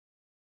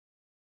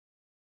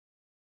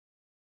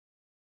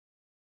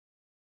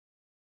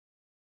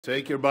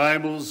Take your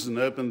Bibles and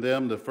open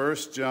them to 1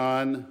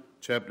 John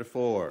chapter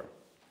 4.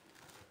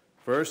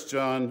 1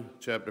 John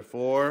chapter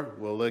 4,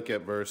 we'll look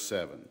at verse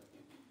 7.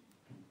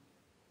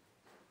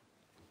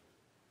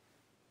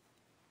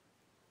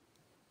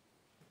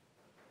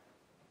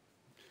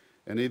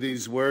 And in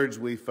these words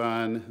we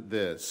find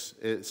this.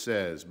 It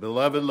says,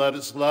 "Beloved, let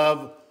us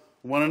love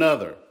one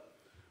another.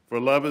 For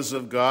love is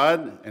of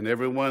God, and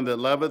everyone that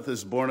loveth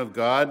is born of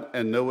God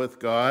and knoweth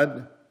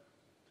God."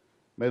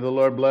 May the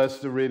Lord bless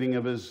the reading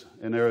of his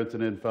inerrant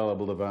and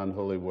infallible, divine,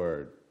 holy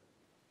word.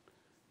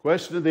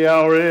 Question of the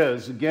hour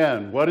is,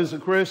 again, what is a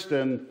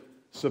Christian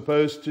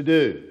supposed to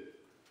do?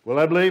 Well,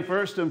 I believe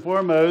first and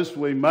foremost,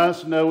 we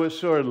must know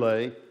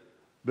assuredly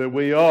that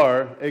we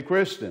are a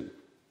Christian,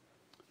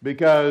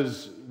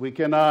 because we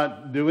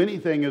cannot do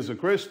anything as a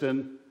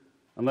Christian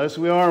unless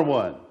we are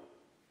one.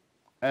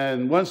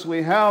 And once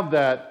we have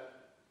that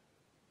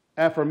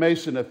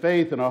affirmation of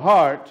faith in our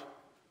heart,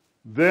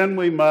 then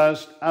we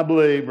must, I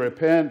believe,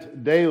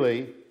 repent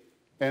daily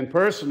and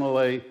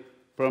personally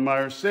from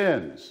our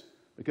sins.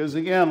 Because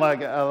again,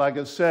 like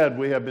I said,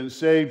 we have been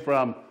saved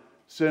from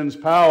sin's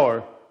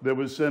power that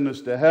would send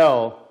us to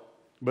hell,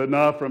 but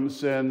not from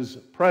sin's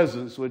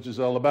presence, which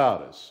is all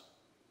about us.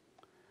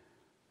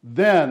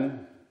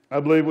 Then,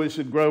 I believe we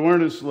should grow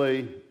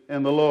earnestly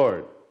in the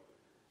Lord.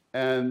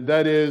 And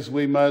that is,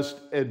 we must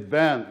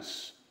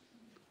advance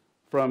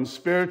from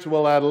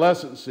spiritual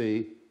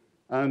adolescency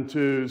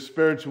unto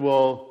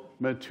spiritual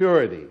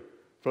maturity,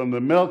 from the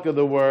milk of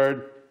the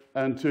Word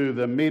unto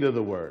the meat of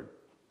the Word.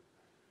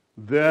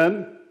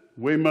 Then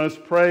we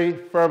must pray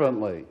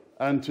fervently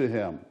unto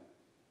Him.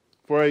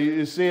 For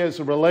you see, it's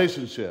a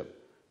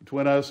relationship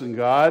between us and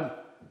God.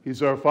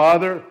 He's our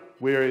Father,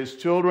 we are His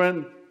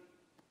children,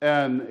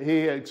 and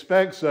He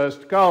expects us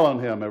to call on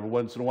Him every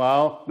once in a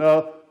while.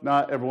 No,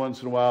 not every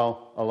once in a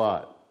while, a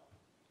lot.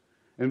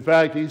 In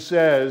fact, He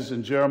says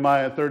in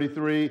Jeremiah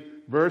 33,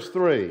 verse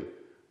 3,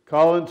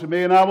 "Call unto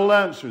me, and I will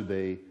answer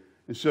thee,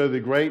 and show thee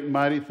great and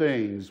mighty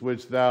things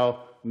which thou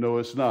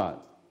knowest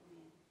not."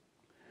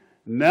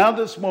 Now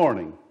this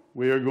morning,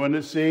 we are going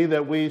to see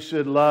that we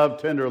should love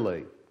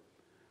tenderly.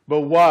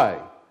 But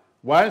why?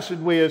 Why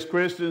should we as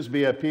Christians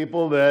be a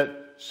people that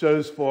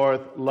shows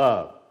forth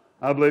love?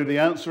 I believe the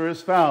answer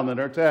is found in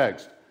our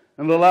text,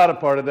 in the latter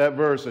part of that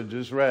verse I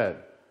just read.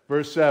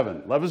 Verse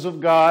 7, "Love is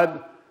of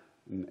God,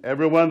 and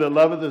everyone that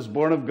loveth is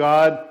born of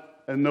God,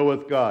 and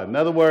knoweth God." In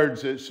other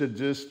words, it should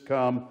just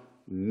come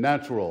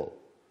natural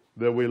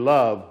that we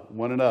love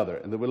one another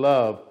and that we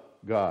love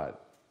God.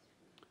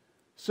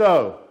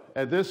 So,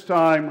 at this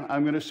time,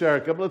 I'm going to share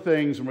a couple of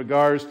things in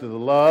regards to the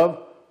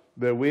love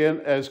that we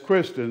as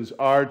Christians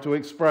are to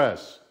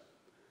express.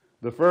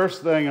 The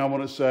first thing I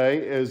want to say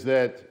is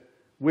that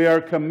we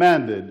are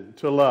commanded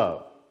to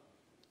love.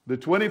 The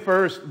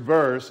 21st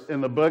verse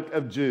in the book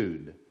of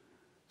Jude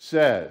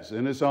says,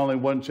 and it's only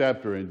one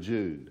chapter in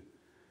Jude,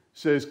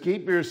 says,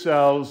 "Keep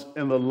yourselves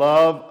in the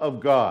love of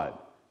God."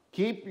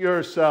 Keep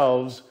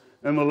yourselves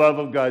in the love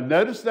of God.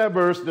 Notice that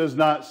verse does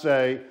not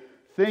say,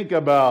 think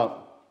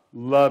about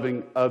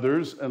loving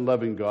others and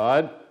loving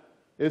God.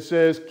 It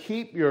says,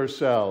 keep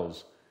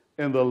yourselves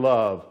in the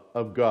love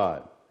of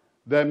God.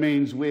 That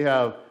means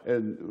we're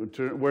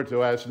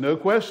to ask no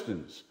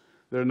questions.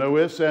 There are no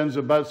ifs, ands,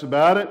 or buts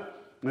about it,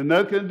 and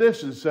no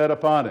conditions set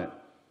upon it.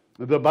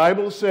 The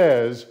Bible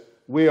says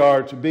we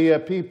are to be a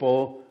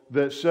people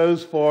that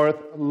shows forth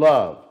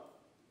love.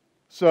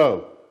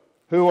 So,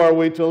 who are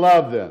we to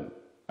love then?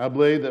 I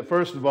believe that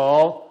first of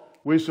all,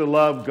 we should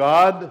love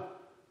God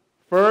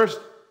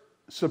first,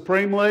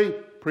 supremely,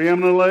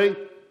 preeminently,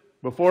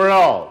 before it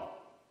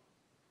all,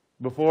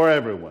 before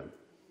everyone.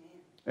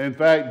 In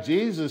fact,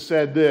 Jesus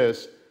said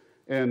this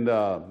in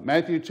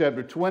Matthew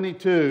chapter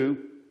 22,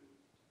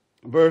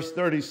 verse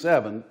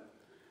 37.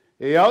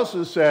 He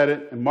also said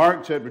it in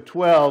Mark chapter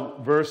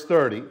 12, verse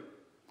 30,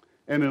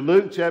 and in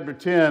Luke chapter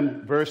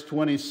 10, verse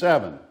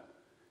 27.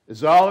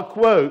 It's all a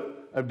quote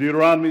of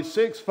Deuteronomy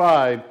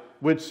 6:5,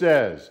 which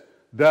says,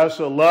 "Thou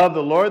shalt love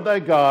the Lord thy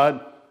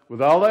God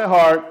with all thy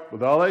heart,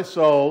 with all thy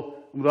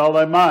soul, and with all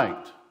thy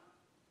might."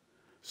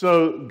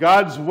 So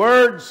God's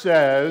word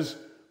says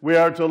we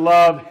are to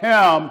love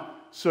Him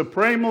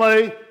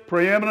supremely,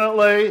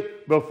 preeminently,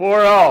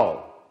 before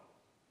all.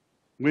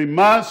 We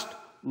must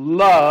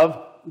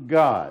love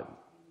God.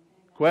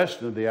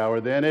 Question of the hour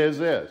then is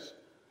this: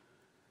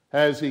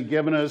 has He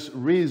given us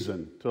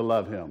reason to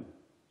love Him?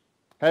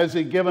 Has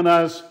He given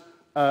us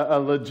a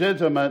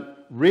legitimate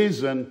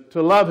reason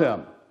to love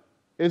Him?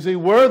 Is He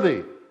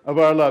worthy of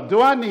our love?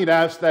 Do I need to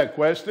ask that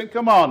question?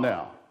 Come on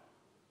now.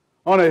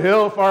 On a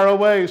hill far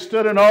away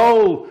stood an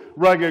old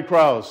rugged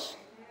cross.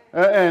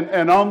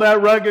 And on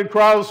that rugged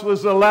cross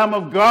was the Lamb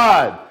of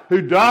God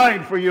who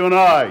died for you and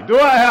I. Do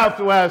I have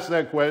to ask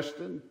that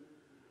question?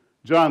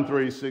 John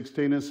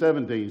 3:16 and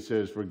 17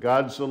 says, "For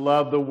God so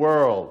loved the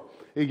world,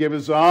 He gave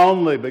His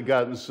only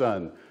begotten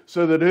Son,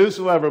 so that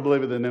whosoever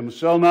believeth in Him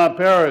shall not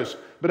perish,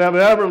 but have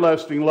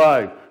everlasting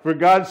life. For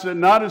God sent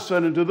not His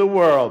Son into the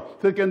world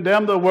to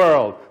condemn the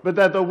world, but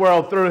that the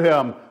world through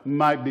Him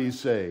might be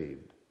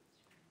saved."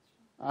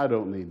 I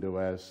don't need to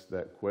ask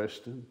that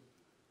question.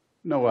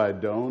 No, I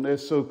don't.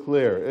 It's so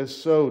clear. It's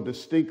so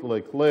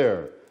distinctly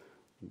clear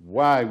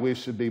why we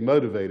should be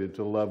motivated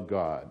to love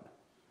God.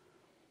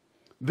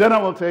 Then I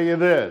will tell you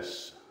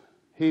this.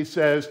 He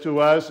says to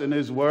us in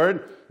his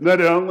word, not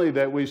only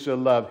that we should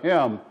love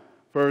him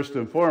first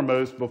and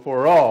foremost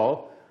before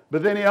all,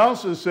 but then he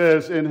also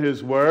says in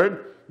his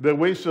word that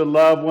we should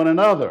love one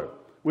another.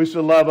 We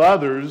should love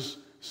others,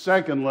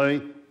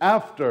 secondly,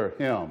 after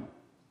him.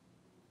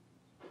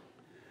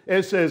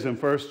 It says in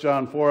 1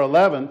 John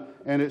 4:11,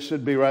 and it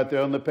should be right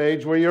there on the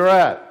page where you're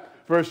at.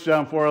 1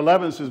 John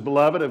 4:11 says,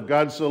 Beloved, if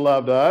God so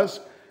loved us,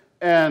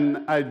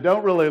 and I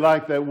don't really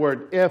like that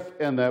word if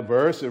in that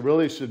verse. It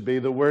really should be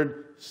the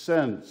word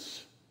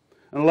since.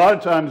 And a lot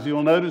of times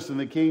you'll notice in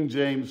the King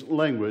James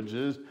language,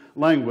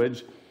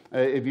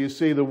 if you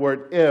see the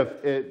word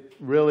if, it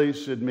really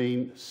should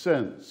mean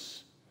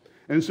since.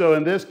 And so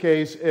in this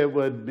case, it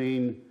would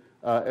mean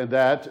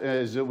that,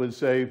 as it would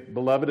say,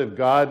 Beloved, if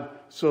God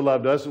so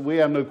loved us, we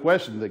have no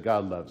question that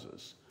God loves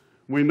us.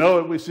 We know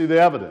it, we see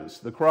the evidence,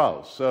 the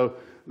cross. So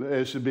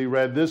it should be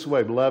read this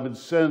way, Beloved,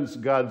 since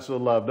God so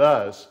loved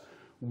us,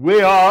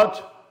 we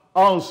ought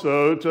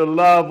also to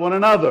love one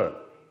another.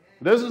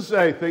 It doesn't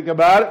say think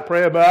about it,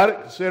 pray about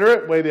it, consider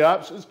it, weigh the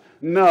options.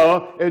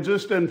 No, it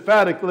just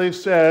emphatically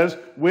says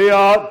we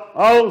ought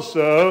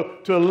also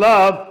to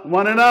love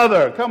one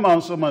another. Come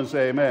on, someone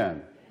say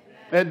amen.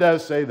 It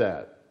does say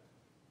that.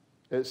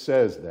 It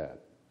says that.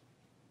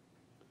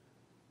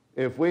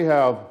 If we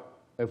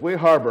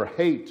harbor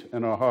hate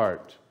in our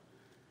heart,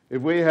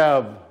 if we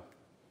have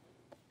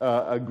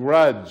a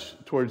grudge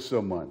towards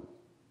someone,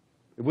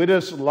 if we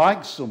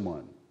dislike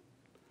someone,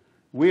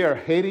 we are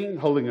hating,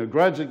 holding a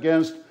grudge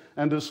against,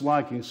 and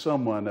disliking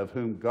someone of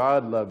whom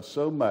God loved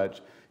so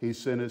much, he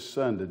sent his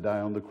son to die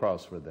on the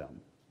cross for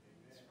them.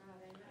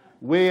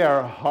 We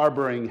are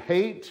harboring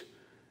hate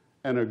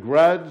and a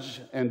grudge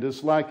and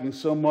disliking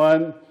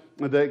someone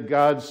that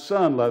God's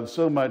son loved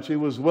so much. He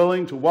was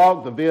willing to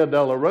walk the Via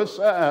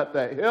Dolorosa at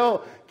that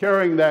hill,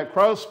 carrying that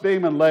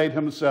crossbeam, and laid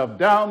himself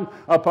down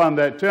upon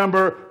that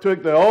timber,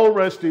 took the old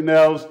rusty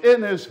nails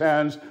in his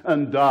hands,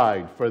 and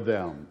died for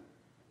them.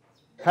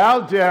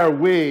 How dare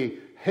we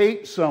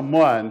hate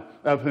someone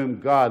of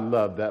whom God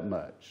loved that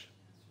much?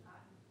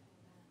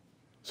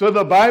 So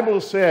the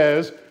Bible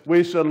says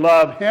we should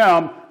love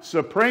him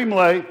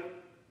supremely,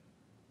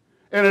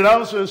 and it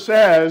also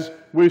says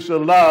we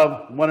should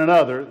love one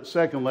another,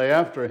 secondly,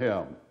 after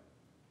him.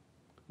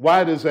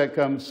 Why does that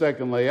come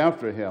secondly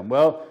after him?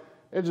 Well,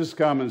 it's just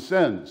common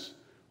sense.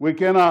 We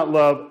cannot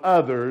love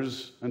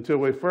others until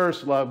we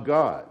first love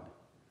God.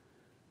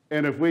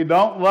 And if we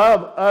don't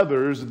love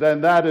others,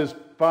 then that is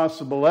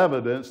possible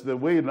evidence that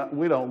we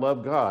don't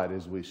love God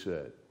as we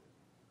should.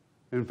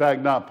 In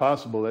fact, not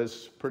possible,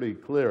 it's pretty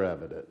clear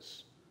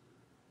evidence.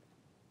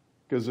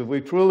 Because if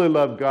we truly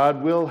love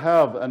God, we'll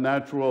have a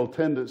natural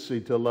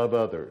tendency to love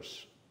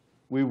others.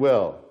 We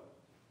will.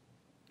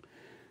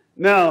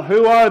 Now,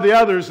 who are the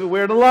others that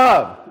we're to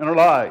love in our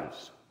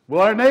lives?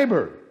 Well, our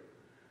neighbor.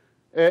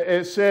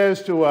 It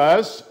says to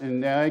us,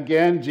 and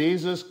again,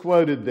 Jesus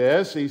quoted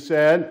this. He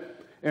said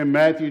in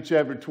Matthew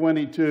chapter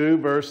 22,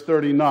 verse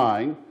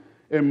 39,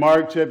 in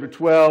Mark chapter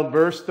 12,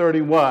 verse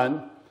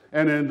 31,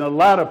 and in the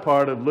latter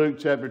part of Luke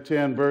chapter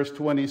 10, verse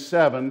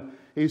 27,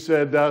 he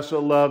said, Thou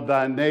shalt love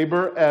thy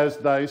neighbor as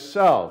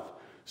thyself.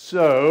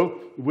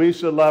 So we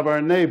should love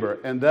our neighbor.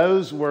 And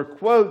those were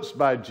quotes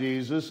by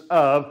Jesus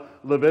of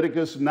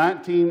Leviticus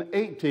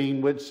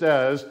 19:18, which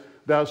says,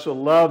 Thou shalt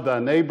love thy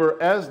neighbor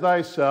as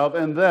thyself.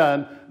 And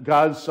then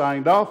God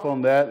signed off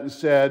on that and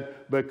said,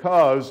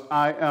 Because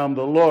I am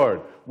the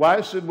Lord.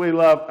 Why should we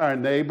love our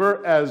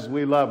neighbor as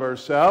we love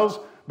ourselves?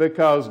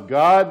 Because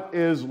God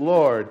is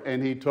Lord,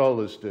 and he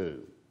told us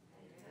to.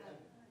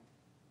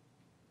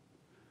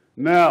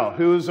 Now,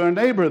 who is our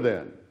neighbor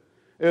then?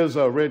 It was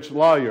a rich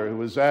lawyer who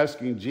was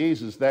asking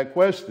Jesus that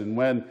question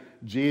when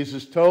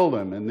Jesus told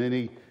him. And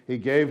then he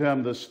gave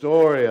him the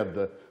story of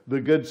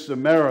the Good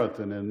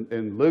Samaritan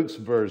in Luke's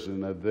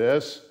version of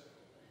this.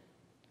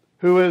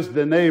 Who is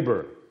the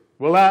neighbor?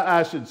 Well,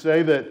 I should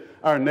say that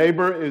our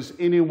neighbor is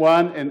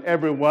anyone and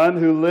everyone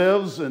who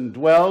lives and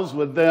dwells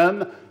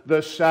within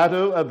the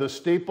shadow of the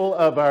steeple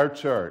of our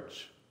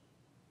church.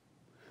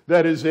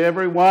 That is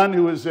everyone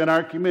who is in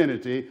our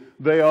community.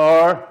 They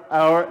are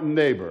our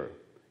neighbor.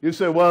 You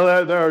say,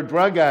 well, there are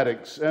drug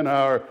addicts in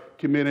our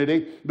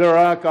community. There are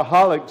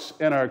alcoholics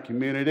in our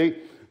community.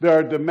 There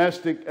are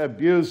domestic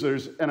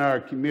abusers in our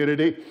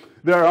community.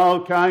 There are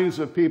all kinds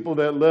of people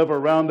that live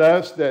around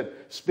us that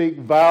speak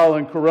vile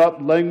and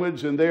corrupt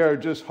language, and they are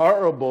just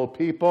horrible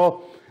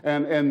people.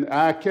 And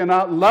I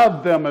cannot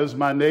love them as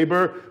my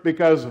neighbor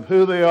because of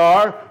who they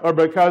are or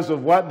because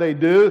of what they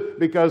do,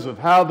 because of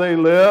how they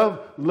live.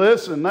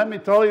 Listen, let me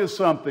tell you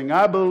something.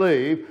 I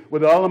believe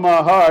with all of my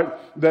heart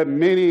that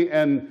many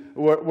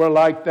were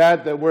like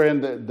that were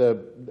in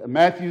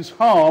Matthew's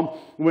home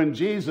when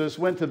Jesus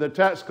went to the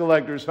tax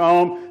collector's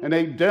home and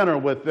ate dinner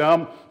with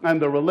them,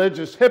 and the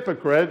religious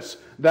hypocrites,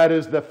 that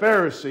is the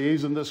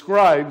Pharisees and the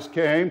scribes,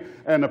 came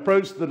and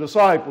approached the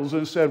disciples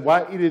and said,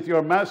 "Why eateth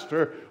your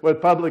master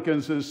with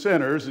publicans and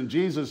sinners?" And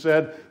Jesus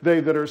said, "They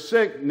that are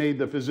sick need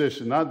the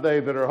physician, not they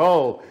that are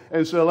whole."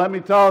 And so let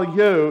me tell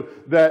you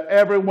that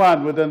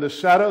everyone within the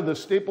shadow of the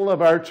steeple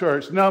of our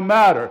church, no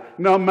matter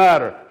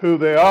who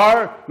they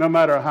are, no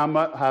matter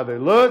how they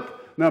look,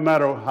 no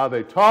matter how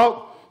they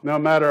talk, no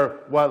matter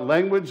what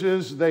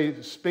languages they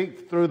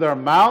speak through their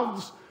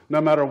mouths, no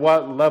matter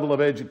what level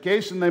of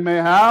education they may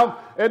have,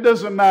 it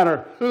doesn't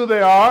matter who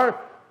they are,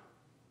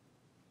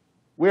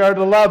 we are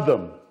to love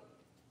them.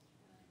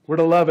 We're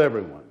to love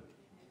everyone.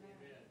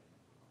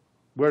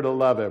 We're to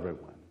love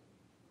everyone.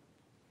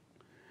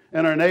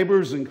 And our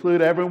neighbors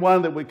include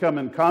everyone that we come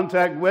in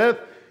contact with.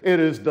 It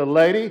is the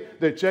lady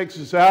that checks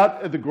us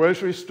out at the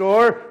grocery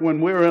store when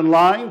we're in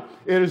line.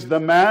 It is the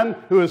man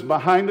who is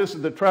behind us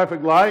at the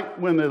traffic light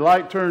when the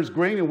light turns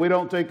green and we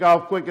don't take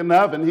off quick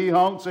enough and he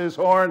honks his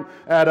horn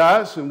at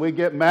us and we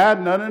get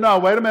mad. No,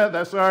 wait a minute,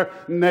 that's our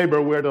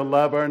neighbor. We're to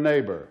love our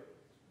neighbor.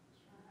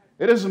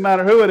 It doesn't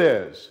matter who it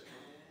is,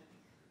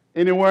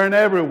 anywhere and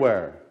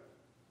everywhere.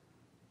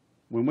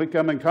 When we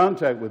come in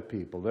contact with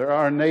people, they're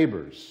our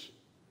neighbors.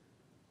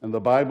 And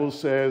the Bible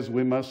says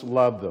we must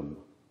love them.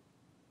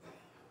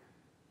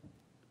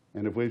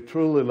 And if we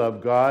truly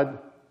love God,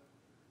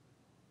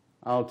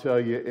 I'll tell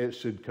you, it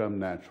should come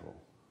natural.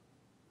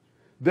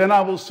 Then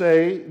I will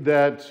say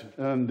that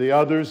the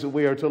others that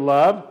we are to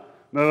love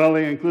not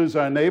only includes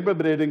our neighbor,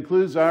 but it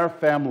includes our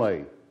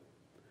family.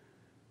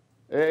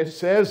 It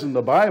says in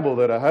the Bible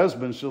that a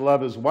husband should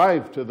love his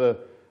wife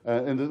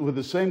with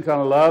the same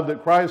kind of love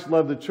that Christ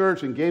loved the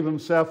church and gave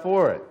himself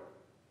for it.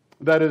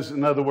 That is,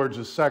 in other words,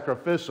 a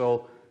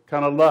sacrificial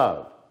kind of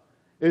love.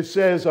 It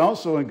says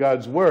also in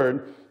God's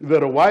Word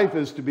that a wife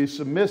is to be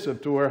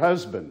submissive to her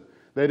husband.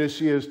 That is,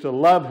 she is to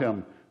love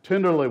him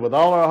tenderly with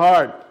all her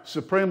heart,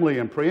 supremely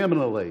and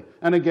preeminently,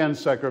 and again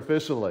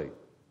sacrificially.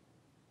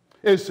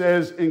 It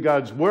says in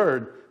God's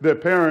Word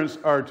that parents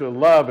are to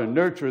love and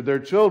nurture their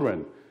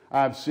children.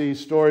 I see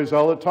stories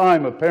all the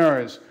time of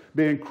parents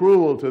being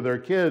cruel to their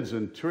kids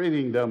and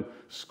treating them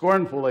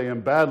scornfully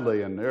and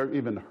badly and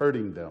even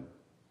hurting them.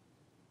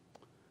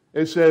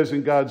 It says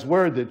in God's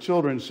Word that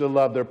children should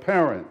love their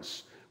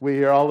parents. We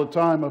hear all the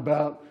time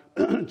about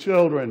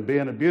children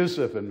being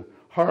abusive and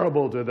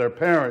horrible to their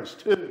parents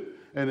too.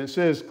 And it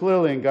says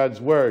clearly in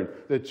God's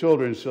Word that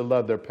children should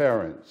love their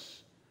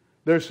parents.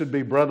 There should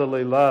be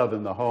brotherly love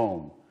in the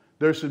home.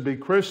 There should be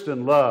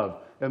Christian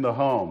love in the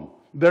home.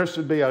 There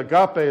should be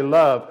agape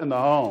love in the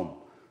home.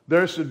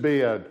 There should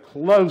be a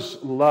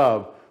close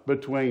love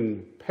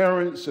between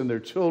parents and their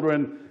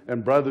children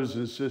and brothers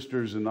and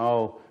sisters and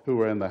all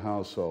who are in the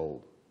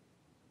household.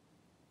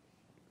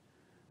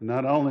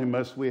 Not only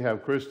must we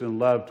have Christian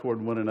love toward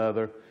one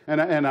another,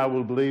 and I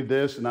will believe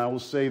this, and I will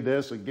say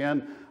this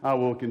again, I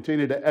will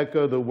continue to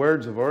echo the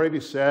words I've already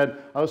said.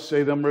 I'll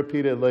say them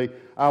repeatedly.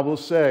 I will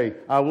say,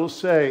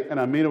 and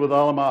I mean it with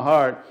all of my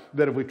heart,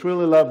 that if we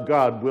truly love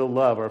God, we'll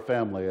love our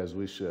family as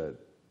we should.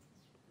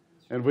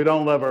 And if we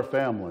don't love our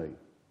family,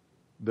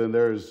 then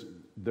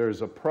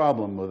there's a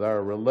problem with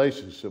our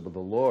relationship with the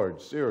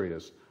Lord,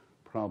 serious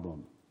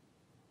problem.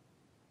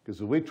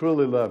 Because if we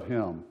truly love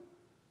Him,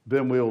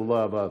 then we'll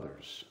love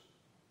others,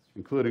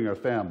 including our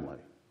family.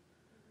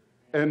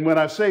 And when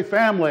I say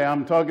family,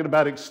 I'm talking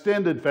about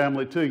extended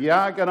family too.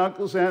 Yeah, I got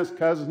uncles, aunts,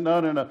 cousins,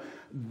 no.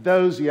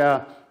 Those,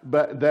 yeah,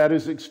 but that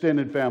is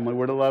extended family.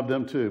 We're to love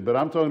them too. But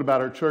I'm talking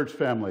about our church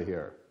family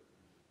here.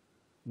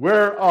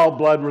 We're all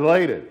blood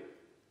related.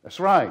 That's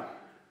right.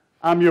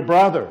 I'm your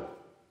brother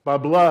by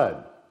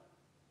blood.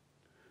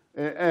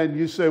 And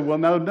you say, well,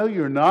 no,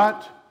 you're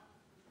not.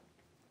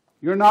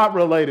 You're not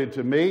related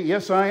to me.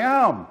 Yes, I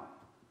am.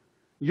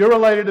 You're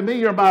related to me.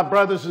 You're my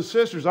brothers and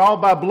sisters, all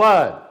by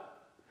blood.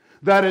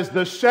 That is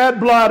the shed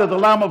blood of the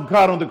Lamb of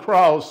God on the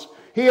cross.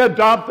 He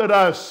adopted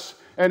us,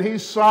 and He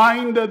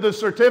signed the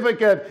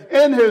certificate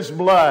in His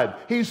blood.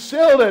 He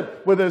sealed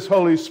it with His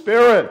Holy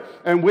Spirit,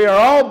 and we are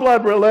all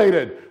blood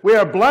related. We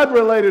are blood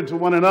related to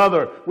one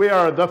another. We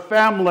are the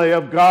family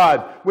of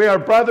God. We are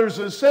brothers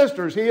and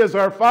sisters. He is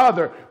our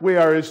Father. We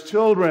are His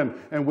children,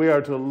 and we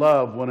are to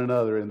love one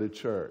another in the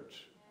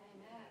church.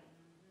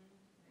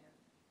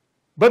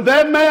 But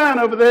that man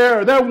over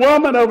there, that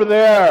woman over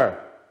there,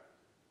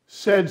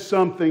 said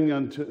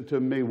something to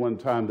me one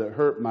time that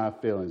hurt my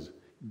feelings.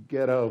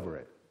 Get over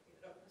it.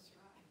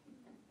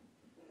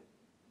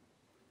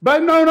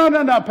 But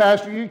no,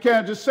 Pastor, you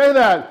can't just say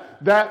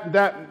that.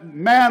 That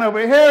man over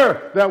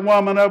here, that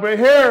woman over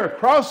here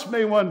crossed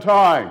me one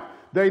time.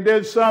 They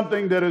did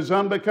something that is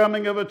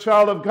unbecoming of a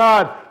child of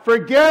God.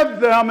 Forgive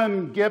them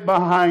and get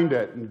behind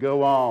it and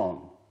go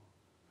on.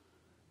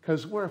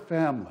 Because we're a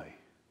family.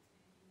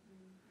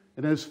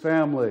 And as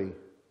family,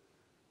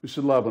 we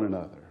should love one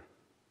another.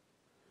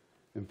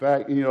 In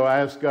fact, I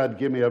asked God to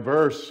give me a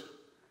verse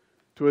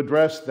to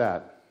address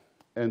that.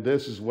 And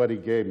this is what He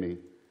gave me.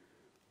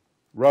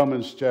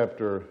 Romans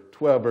chapter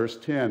 12, verse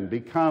 10, be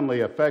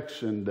kindly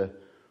affectioned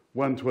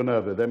one to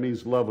another. That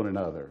means love one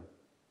another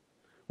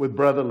with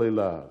brotherly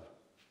love,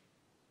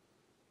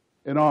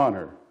 in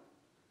honor,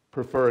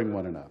 preferring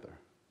one another.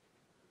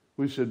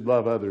 We should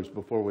love others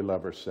before we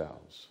love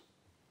ourselves.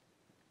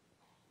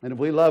 And if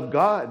we love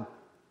God,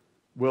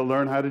 we'll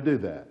learn how to do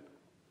that.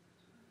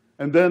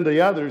 And then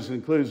the others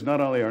includes not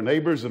only our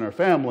neighbors and our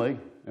family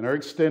and our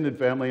extended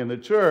family in the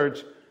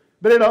church,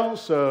 but it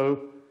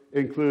also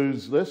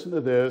includes, listen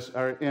to this,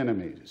 our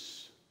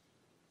enemies.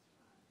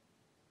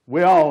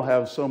 We all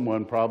have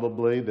someone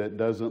probably that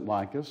doesn't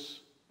like us.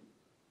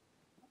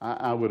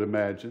 I would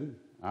imagine.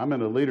 I'm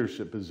in a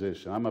leadership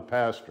position. I'm a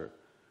pastor.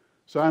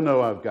 So I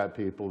know I've got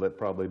people that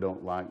probably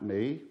don't like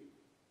me,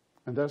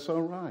 and that's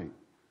all right.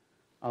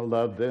 I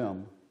love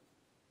them.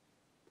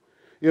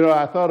 You know,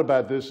 I thought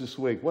about this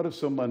week. What if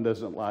someone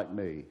doesn't like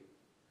me?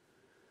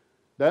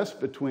 That's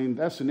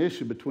an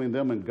issue between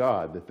them and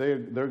God that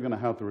they're going to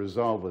have to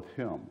resolve with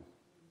Him.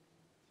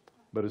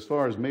 But as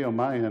far as me on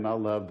my end, I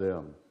love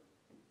them.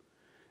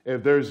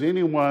 If there's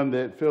anyone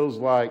that feels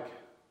like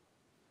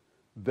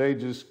they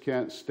just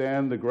can't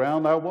stand the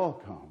ground I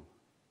walk on,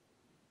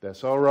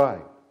 that's all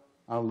right.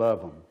 I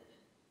love them.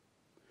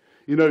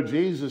 You know,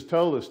 Jesus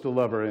told us to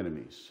love our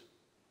enemies.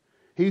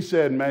 He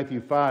said in Matthew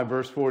 5,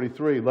 verse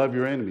 43, love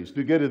your enemies.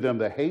 Do good to them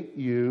that hate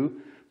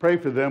you. Pray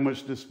for them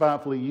which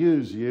despitefully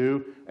use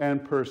you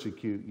and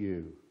persecute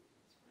you.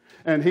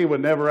 And He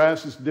would never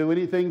ask us to do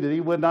anything that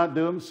He would not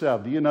do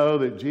Himself. Do you know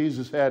that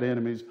Jesus had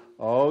enemies?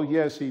 Oh,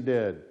 yes, He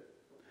did.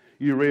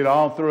 You read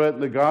all through it in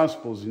the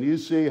Gospels, and you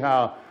see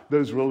how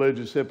those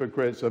religious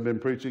hypocrites have been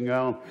preaching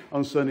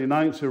on Sunday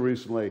nights here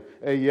recently.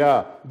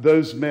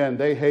 Those men,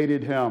 they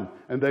hated Him,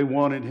 and they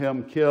wanted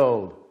Him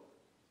killed.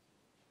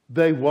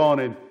 They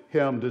wanted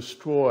Him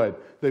destroyed.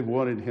 They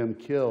wanted Him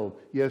killed.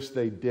 Yes,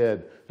 they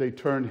did. They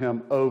turned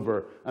Him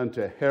over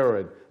unto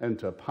Herod and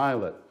to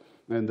Pilate.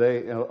 And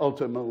they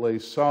ultimately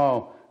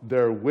saw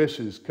their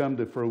wishes come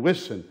to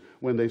fruition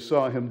when they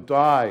saw Him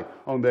die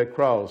on that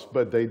cross.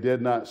 But they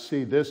did not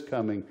see this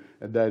coming,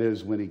 and that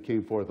is when He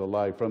came forth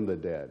alive from the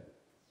dead.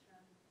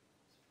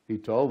 He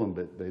told them,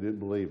 but they didn't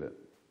believe it.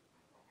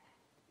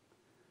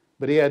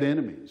 But He had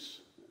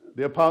enemies.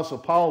 The Apostle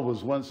Paul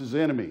was once his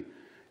enemy.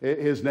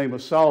 His name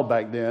was Saul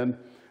back then,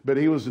 but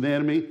he was an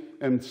enemy,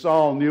 and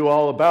Saul knew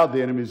all about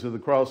the enemies of the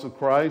cross of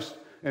Christ.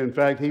 In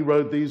fact, he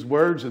wrote these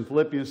words in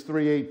Philippians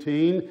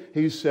 3:18.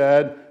 He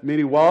said,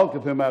 many walk,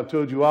 of whom I've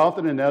told you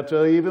often, and now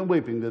tell you even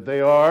weeping, that they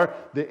are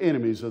the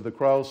enemies of the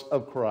cross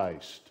of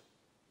Christ.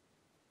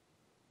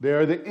 They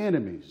are the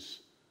enemies.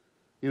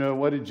 You know,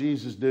 what did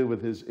Jesus do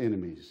with His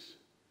enemies?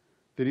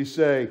 Did He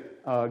say,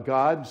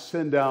 God,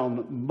 send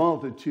down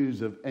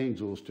multitudes of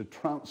angels to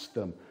trounce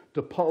them,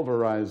 to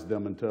pulverize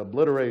them into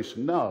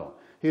obliteration? No,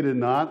 He did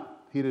not.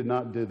 He did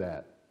not do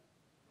that.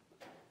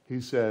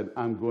 He said,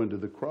 I'm going to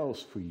the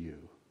cross for you.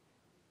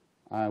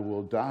 I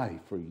will die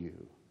for you.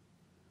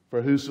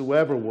 For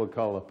whosoever will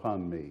call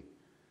upon me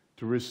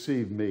to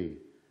receive me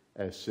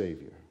as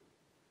Savior.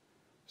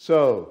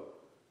 So,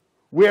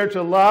 we are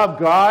to love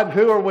God.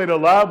 Who are we to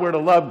love? We're to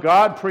love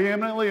God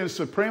preeminently and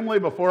supremely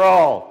before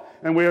all.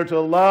 And we are to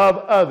love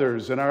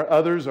others. And our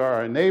others are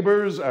our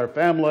neighbors, our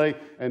family,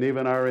 and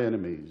even our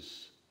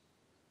enemies.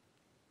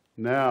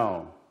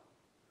 Now,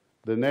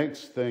 the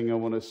next thing I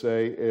want to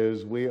say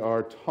is we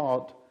are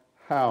taught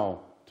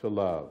how to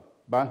love.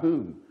 By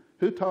whom?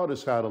 Who taught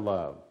us how to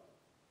love?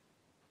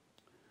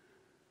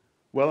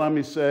 Well, let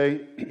me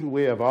say,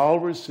 we have all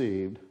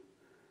received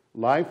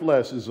life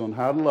lessons on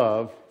how to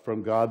love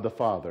from God the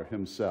Father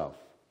Himself.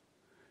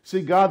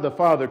 See, God the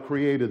Father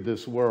created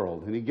this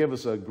world, and He gave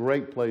us a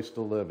great place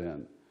to live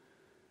in.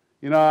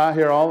 You know, I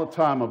hear all the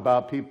time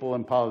about people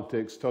in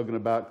politics talking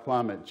about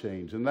climate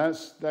change, and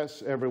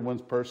that's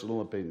everyone's personal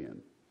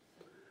opinion.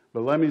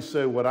 But let me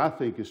say what I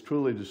think is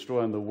truly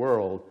destroying the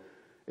world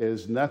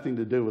is nothing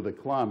to do with the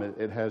climate.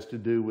 It has to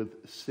do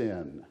with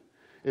sin.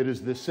 It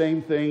is the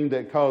same thing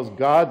that caused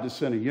God to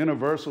send a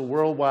universal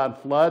worldwide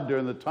flood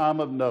during the time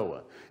of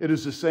Noah. It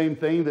is the same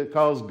thing that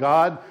caused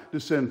God to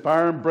send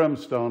fire and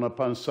brimstone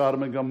upon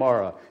Sodom and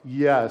Gomorrah.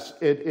 Yes,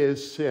 it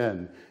is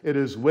sin. It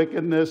is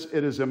wickedness.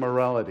 It is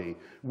immorality.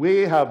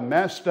 We have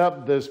messed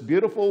up this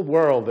beautiful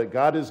world that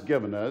God has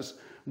given us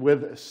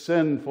with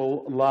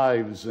sinful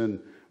lives and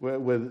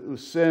with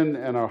sin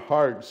in our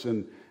hearts,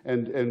 and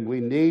we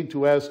need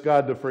to ask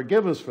God to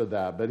forgive us for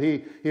that. But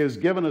He has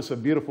given us a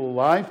beautiful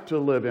life to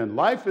live in.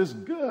 Life is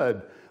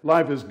good.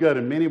 Life is good.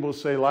 And many will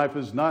say life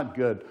is not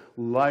good.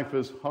 Life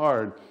is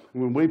hard.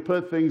 When we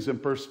put things in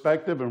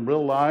perspective and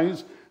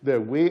realize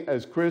that we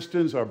as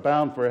Christians are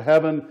bound for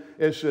heaven,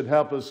 it should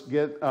help us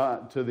get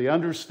to the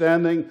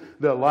understanding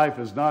that life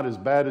is not as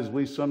bad as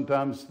we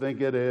sometimes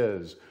think it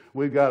is.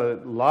 We've got a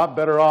lot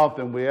better off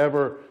than we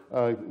ever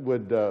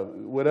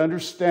would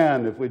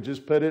understand if we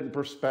just put it in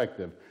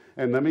perspective.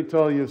 And let me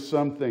tell you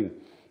something.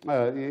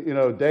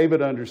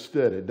 David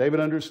understood it. David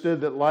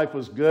understood that life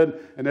was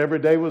good and every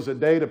day was a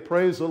day to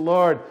praise the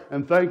Lord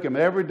and thank Him.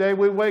 Every day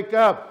we wake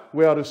up,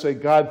 we ought to say,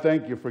 God,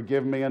 thank you for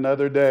giving me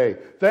another day.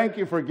 Thank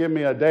you for giving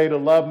me a day to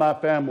love my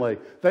family.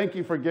 Thank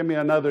you for giving me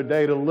another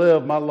day to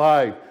live my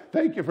life.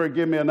 Thank you for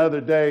giving me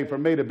another day for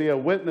me to be a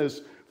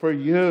witness for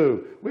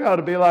you. We ought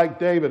to be like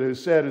David, who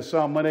said in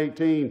Psalm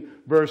 118,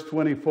 verse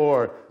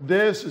 24,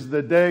 this is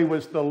the day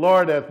which the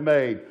Lord hath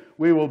made.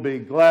 We will be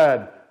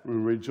glad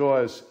and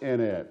rejoice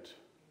in it.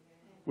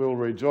 We will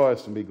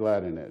rejoice and be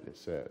glad in it, it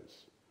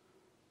says.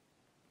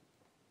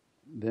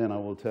 Then I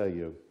will tell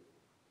you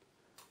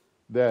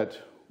that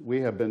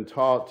we have been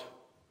taught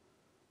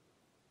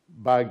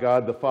by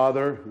God the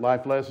Father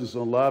life lessons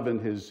on love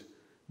and His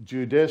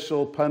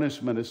judicial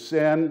punishment of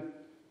sin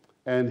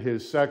and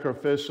His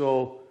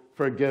sacrificial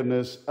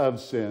forgiveness of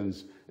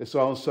sins. It's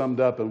all summed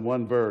up in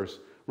one verse,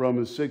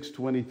 Romans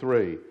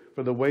 6:23.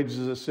 For the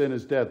wages of sin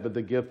is death, but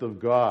the gift of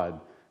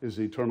God is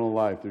eternal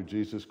life through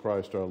Jesus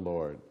Christ our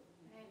Lord.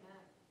 Amen.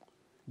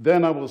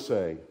 Then I will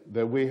say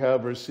that we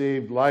have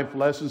received life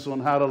lessons on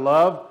how to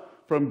love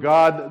from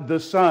God the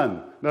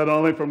Son. Not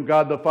only from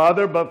God the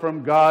Father, but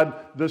from God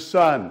the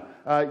Son.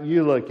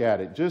 You look at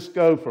it. Just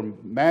go from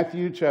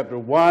Matthew chapter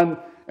 1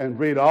 and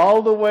read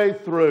all the way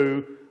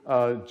through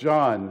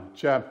John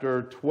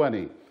chapter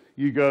 20.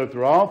 You go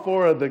through all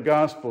four of the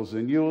Gospels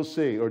and you will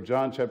see, or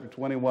John chapter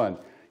 21,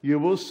 you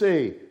will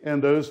see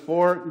in those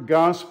four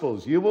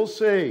Gospels, you will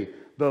see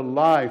the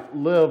life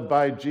lived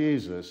by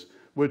Jesus,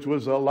 which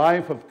was a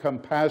life of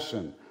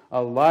compassion,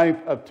 a life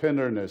of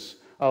tenderness,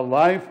 a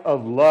life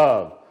of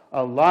love,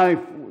 a life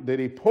that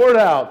He poured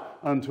out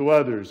unto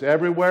others.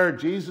 Everywhere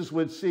Jesus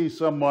would see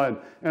someone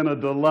in a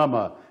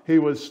dilemma, He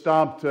would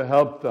stop to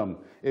help them.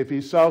 If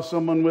He saw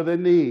someone with a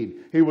need,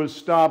 He would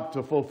stop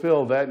to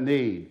fulfill that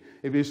need.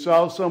 If He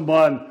saw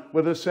someone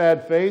with a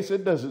sad face,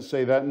 it doesn't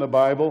say that in the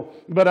Bible,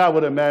 but I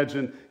would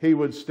imagine He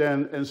would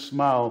stand and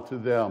smile to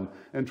them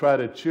and try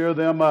to cheer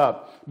them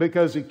up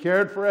because He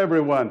cared for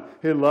everyone.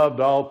 He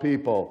loved all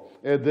people.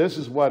 And this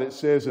is what it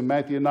says in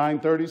Matthew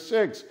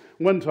 9:36.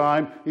 One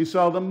time He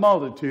saw the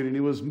multitude and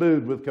He was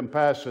moved with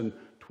compassion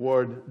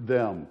toward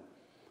them.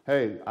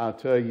 Hey, I'll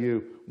tell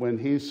you, when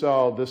He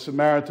saw the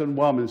Samaritan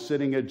woman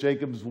sitting at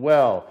Jacob's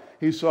well,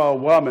 He saw a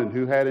woman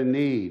who had a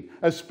need,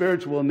 a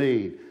spiritual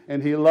need,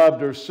 and He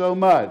loved her so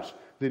much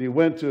that He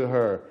went to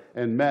her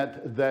and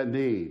met that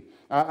need.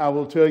 I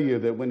will tell you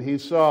that when He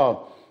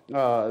saw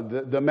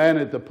the man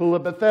at the pool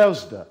of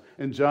Bethesda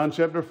in John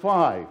chapter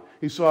 5,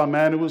 He saw a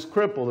man who was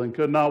crippled and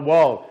could not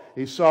walk.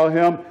 He saw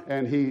him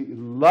and He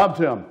loved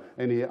him,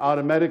 and He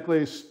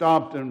automatically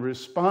stopped and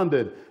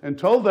responded and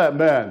told that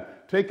man,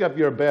 take up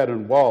your bed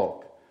and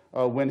walk.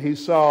 When He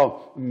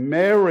saw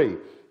Mary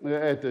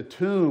at the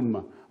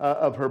tomb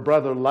of her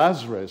brother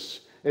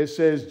Lazarus, it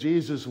says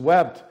Jesus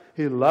wept.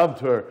 He loved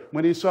her.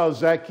 When He saw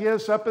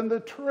Zacchaeus up in the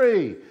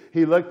tree,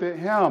 He looked at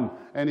him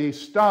and He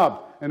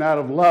stopped, and out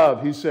of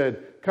love He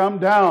said, come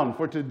down,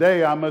 for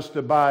today I must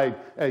abide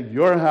at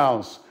your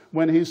house.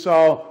 When He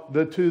saw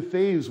the two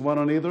thieves, one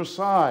on either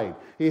side,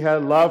 He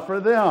had love for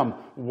them.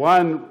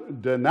 One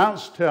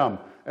denounced Him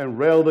and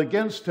railed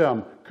against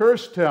Him,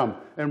 cursed Him,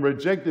 and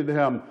rejected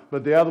Him.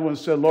 But the other one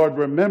said, Lord,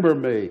 remember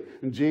me.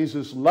 And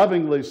Jesus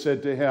lovingly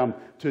said to him,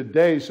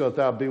 today shalt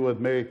thou be with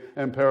me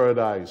in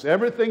paradise.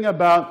 Everything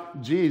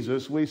about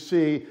Jesus we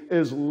see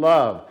is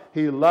love.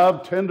 He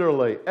loved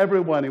tenderly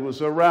everyone He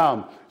was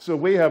around. So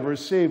we have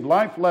received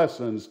life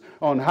lessons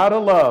on how to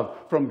love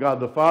from God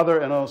the Father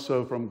and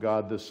also from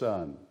God the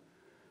Son.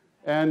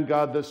 And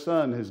God the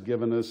Son has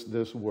given us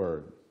this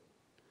word.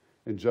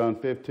 In John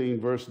 15,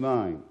 verse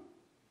 9,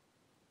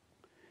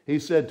 He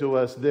said to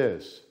us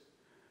this,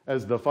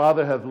 as the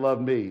Father hath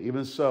loved me,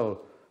 even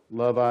so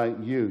love I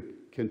you.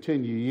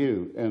 Continue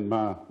you in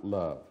my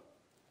love.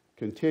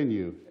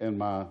 Continue in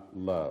my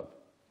love.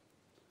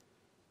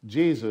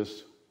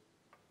 Jesus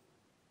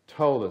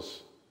taught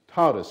us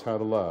how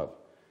to love.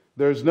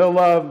 There's no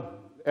love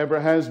ever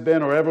has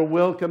been or ever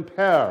will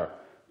compare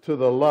to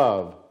the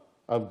love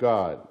of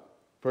God.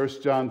 1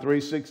 John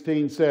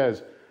 3:16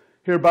 says,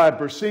 hereby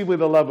perceive we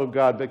the love of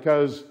God,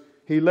 because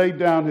He laid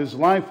down His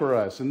life for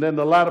us. And then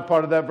the latter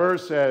part of that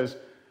verse says,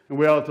 and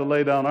we ought to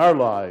lay down our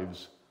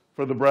lives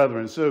for the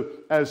brethren. So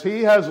as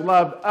He has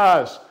loved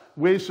us,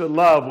 we should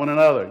love one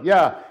another.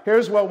 Yeah,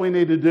 here's what we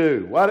need to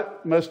do.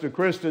 What must a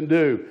Christian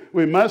do?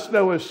 We must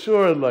know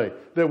assuredly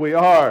that we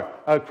are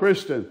a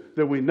Christian,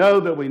 that we know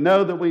that we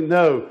know that we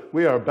know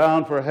we are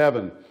bound for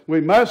heaven.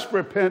 We must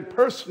repent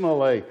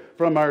personally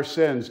from our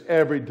sins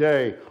every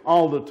day,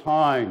 all the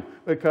time,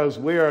 because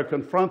we are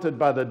confronted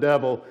by the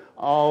devil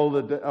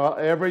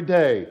every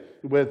day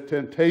with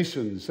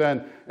temptations,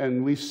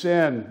 and we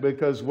sin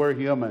because we're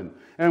human.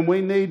 And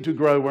we need to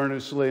grow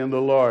earnestly in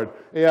the Lord.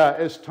 Yeah,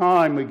 it's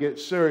time we get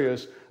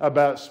serious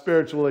about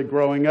spiritually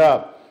growing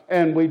up.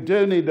 And we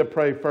do need to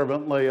pray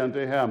fervently unto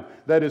Him.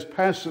 That is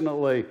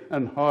passionately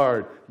and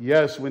hard.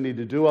 Yes, we need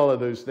to do all of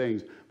those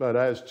things. But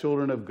as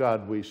children of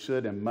God, we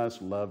should and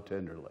must love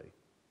tenderly.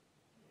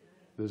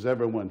 Does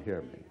everyone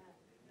hear me?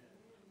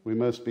 We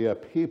must be a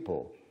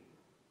people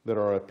that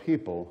are a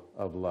people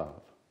of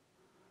love.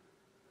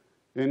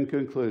 In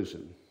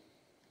conclusion,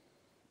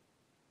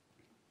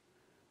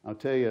 I'll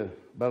tell you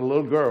about a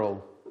little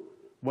girl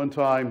one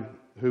time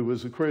who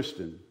was a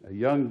Christian, a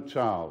young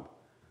child.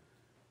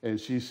 And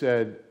she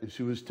said,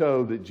 she was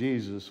told that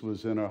Jesus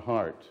was in her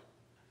heart.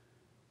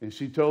 And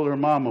she told her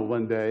mama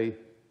one day,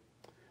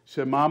 she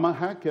said, "Mama,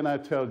 how can I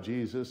tell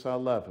Jesus I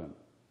love him?"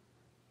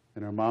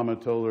 And her mama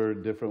told her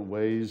different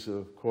ways,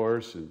 of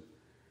course. And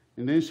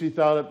then she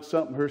thought of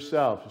something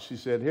herself. She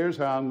said, "Here's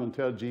how I'm going to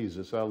tell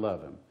Jesus I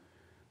love him.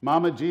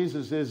 Mama,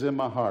 Jesus is in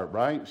my heart,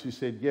 right?" She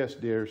said, "Yes,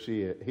 dear,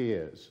 he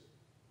is."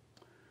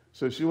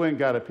 So she went and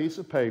got a piece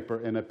of paper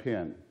and a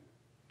pen.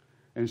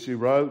 And she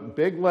wrote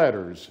big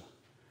letters.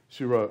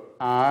 She wrote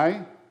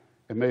 "I"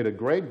 and made a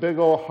great big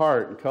old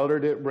heart and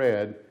colored it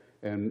red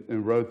and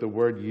wrote the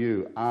word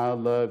 "you." I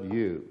love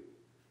you.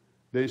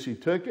 Then she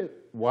took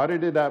it,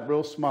 wadded it up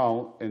real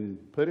small, and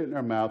put it in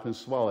her mouth and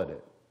swallowed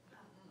it.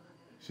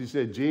 She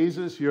said,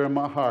 "Jesus, you're in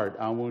my heart.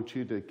 I want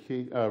you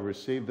to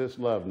receive this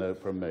love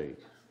note from me."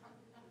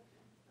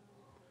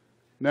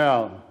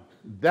 Now,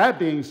 that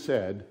being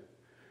said,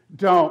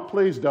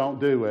 please don't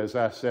do as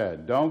I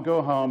said. Don't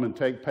go home and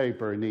take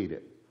paper and eat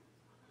it.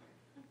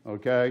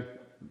 Okay?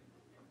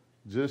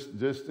 Just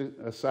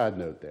a side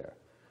note there.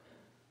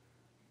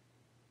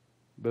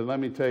 But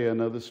let me tell you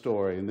another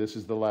story, and this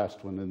is the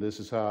last one, and this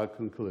is how I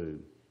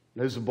conclude.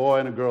 There's a boy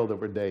and a girl that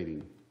were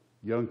dating,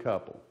 young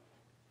couple.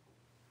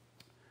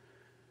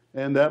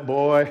 And that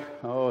boy,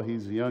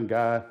 he's a young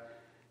guy.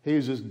 He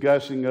was just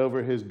gushing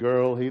over his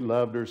girl. He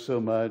loved her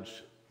so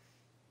much.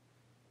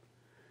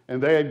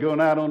 And they had gone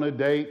out on a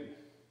date.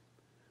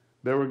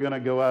 They were going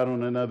to go out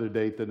on another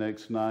date the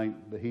next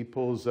night. But he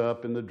pulls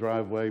up in the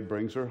driveway,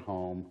 brings her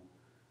home.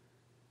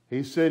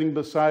 He's sitting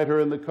beside her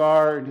in the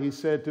car, and he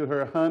said to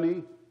her,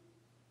 "Honey,"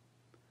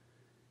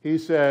 he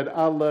said,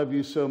 "I love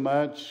you so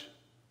much,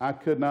 I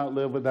could not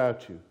live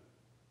without you.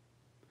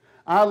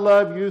 I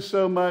love you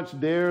so much,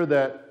 dear,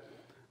 that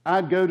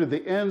I'd go to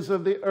the ends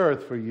of the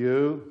earth for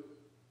you.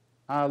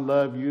 I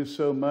love you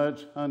so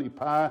much, honey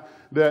pie,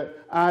 that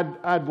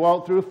I'd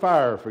walk through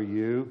fire for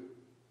you.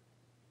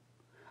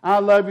 I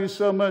love you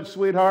so much,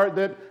 sweetheart,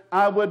 that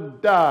I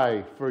would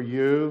die for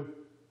you."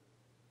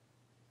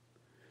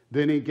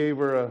 Then he gave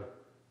her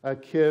a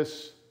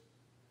kiss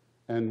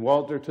and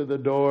walked her to the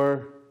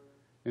door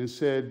and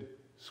said,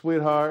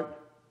 "Sweetheart,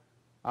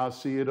 I'll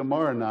see you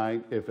tomorrow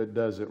night if it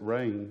doesn't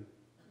rain."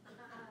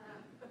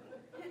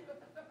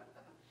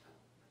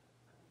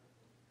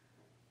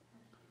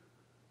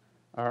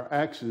 Our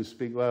actions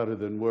speak louder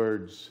than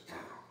words.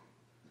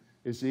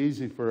 It's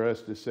easy for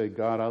us to say,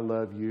 "God, I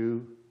love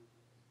you."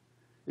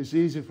 It's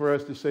easy for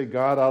us to say,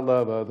 "God, I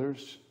love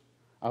others.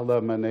 I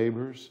love my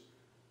neighbors.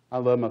 I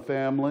love my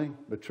family,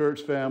 my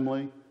church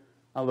family.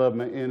 I love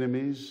my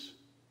enemies,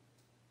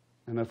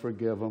 and I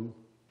forgive them.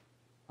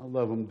 I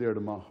love them dear to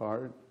my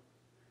heart."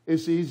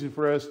 It's easy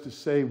for us to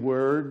say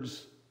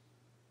words,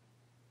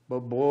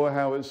 but boy,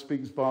 how it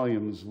speaks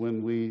volumes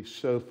when we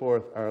show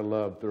forth our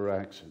love through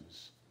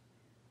actions.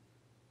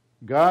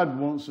 God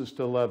wants us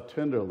to love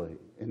tenderly,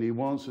 and he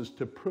wants us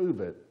to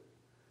prove it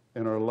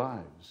in our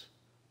lives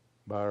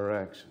by our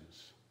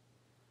actions.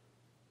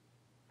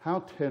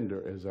 How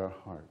tender is our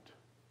heart?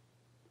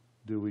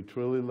 Do we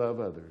truly love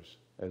others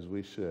as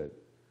we should?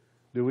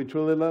 Do we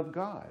truly love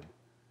God?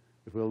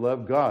 If we'll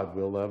love God,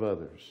 we'll love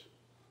others.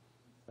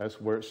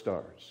 That's where it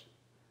starts.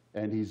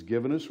 And he's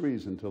given us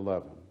reason to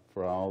love him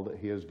for all that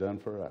he has done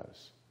for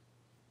us.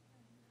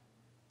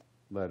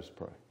 Let us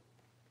pray.